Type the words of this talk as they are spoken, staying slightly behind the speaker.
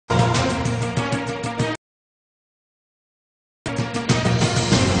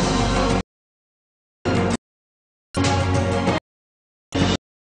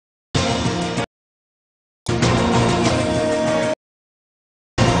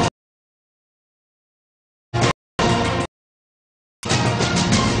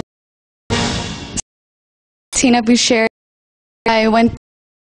Besheri. I went to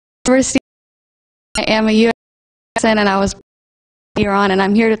university. I am a U.S. citizen, and I was here on, and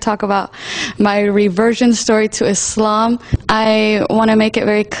I'm here to talk about my reversion story to Islam. I want to make it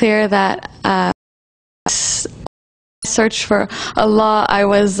very clear that search for Allah, I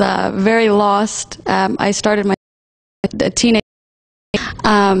was very lost. I started my teenage.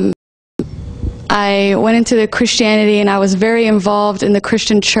 I went into the Christianity, and I was very involved in the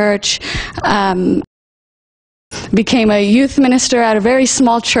Christian church. Became a youth minister at a very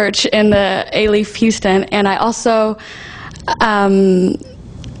small church in the A-Leaf, Houston, and I also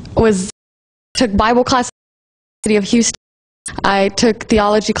took Bible classes at the City of Houston. I took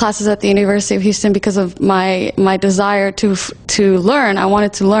theology classes at the University of Houston because of my desire to learn. I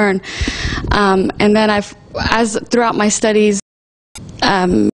wanted to learn, and then throughout my studies,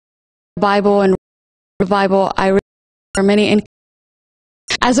 Bible and Bible, I read many.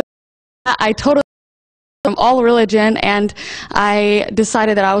 I totally from all religion, and I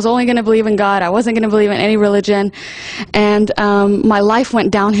decided that I was only going to believe in God. I wasn't going to believe in any religion, and my life went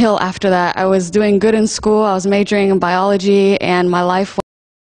downhill after that. I was doing good in school. I was majoring in biology, and my life went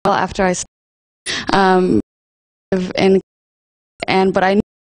well after I started. But I knew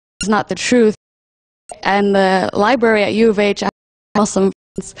it was not the truth. And the library at U of H, I had Muslim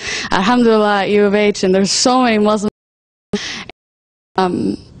friends, alhamdulillah, at U of H, and there's so many Muslims.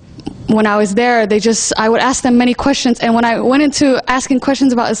 When I was there, I would ask them many questions, and when I went into asking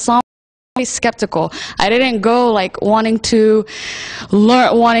questions about Islam, I was skeptical. I didn't go like wanting to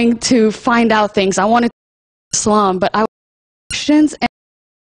learn, wanting to find out things. I wanted to Islam, but I questions,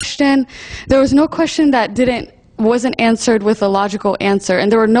 and there was no question that wasn't answered with a logical answer,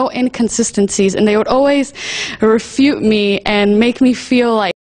 and there were no inconsistencies, and they would always refute me and make me feel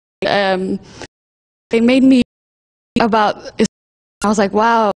like they made me about Islam. I was like,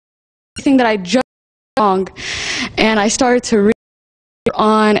 wow. Everything that I judged wrong, and I started to read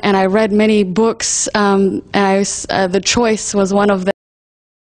on, and I read many books, and The Choice was one of them.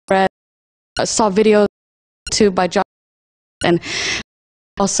 I saw videos too by John, and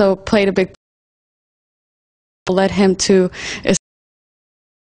also played a big led him to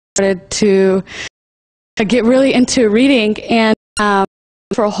started to get really into reading, and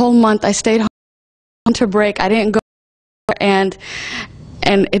for a whole month I stayed home to break. I didn't go, and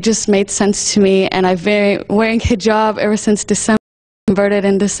it just made sense to me, and I've been wearing hijab ever since December. Converted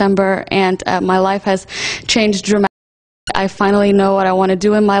in December, and my life has changed dramatically. I finally know what I want to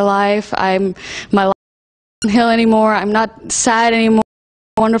do in my life. My life isn't hill anymore. I'm not sad anymore.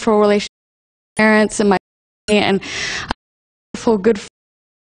 Wonderful relationship with my parents and my family, and wonderful, good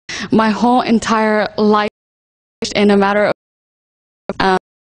friends. My whole entire life in a matter of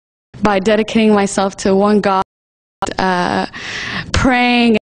by dedicating myself to one God.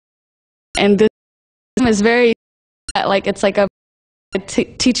 Praying, and this is very it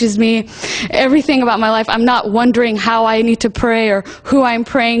teaches me everything about my life. I'm not wondering how I need to pray or who I'm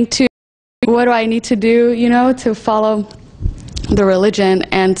praying to. What do I need to do, to follow the religion?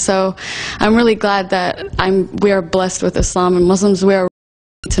 And so I'm really glad that we are blessed with Islam, and Muslims, we are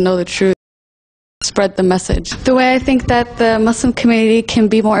to know the truth, spread the message. The way I think that the Muslim community can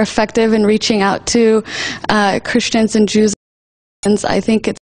be more effective in reaching out to Christians and Jews, I think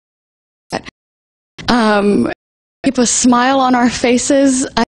it's keep a smile on our faces.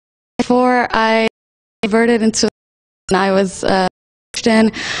 Before I converted into, and I was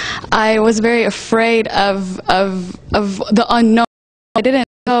Christian, I was very afraid of the unknown. I didn't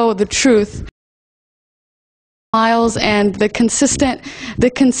know the truth. Smiles and the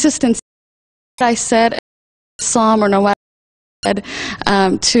consistency I said Islam, or no matter what I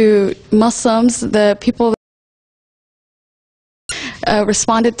said to Muslims, the people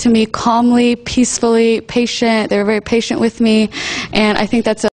responded to me calmly, peacefully, patient. They were very patient with me, and I think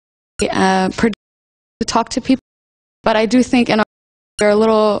that's to talk to people. But I do think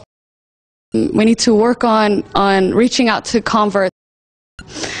we need to work on reaching out to converts.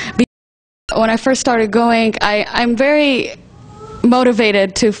 When I first started going, I'm very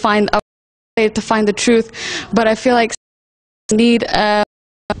motivated to find the truth, but I feel like need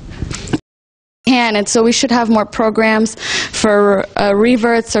and so we should have more programs for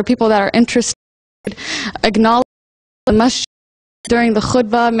reverts or people that are interested. Acknowledge the masjid during the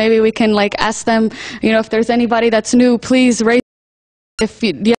khutbah. Maybe we can ask them, if there's anybody that's new, please raise. If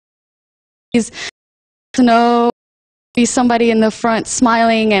you please know, be somebody in the front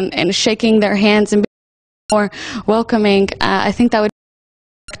smiling and shaking their hands and be more welcoming. I think that would be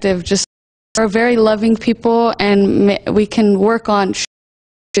effective. Just we're very loving people, and we can work on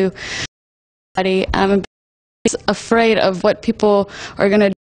to. I'm afraid of what people are going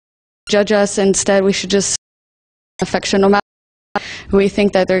to judge us. Instead, we should just affection. No matter what we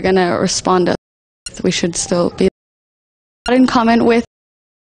think that they're going to respond to us, we should still be in common with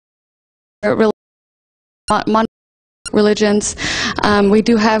religions. We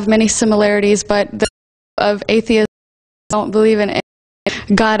do have many similarities, but the of atheists don't believe in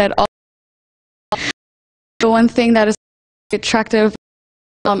God at all. The one thing that is attractive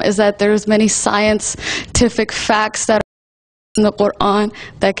is that there's many scientific facts that are in the Quran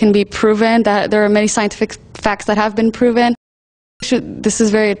that can be proven, that there are many scientific facts that have been proven. This is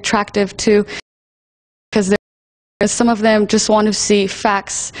very attractive too, because some of them just want to see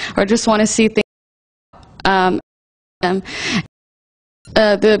facts or just want to see things.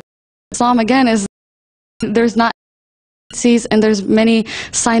 The Islam again is there's not and there's many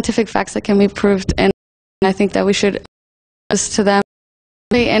scientific facts that can be proved, and I think that we should listen to them.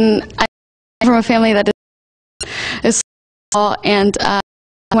 And I'm from a family that is small, and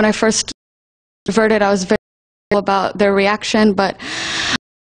when I first converted, I was very about their reaction, but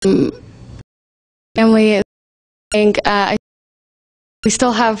family is we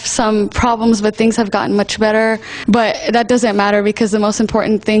still have some problems, but things have gotten much better. But that doesn't matter, because the most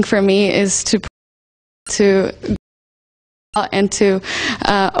important thing for me is to and to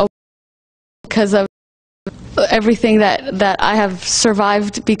because of everything that I have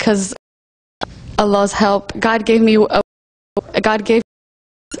survived because Allah's help. God gave me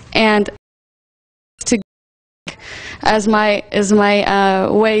and to as my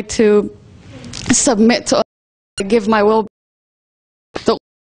way to submit to give my will.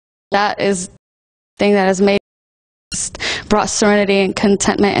 That is the thing that has brought serenity and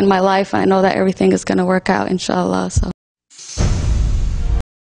contentment in my life. I know that everything is going to work out, inshallah. So.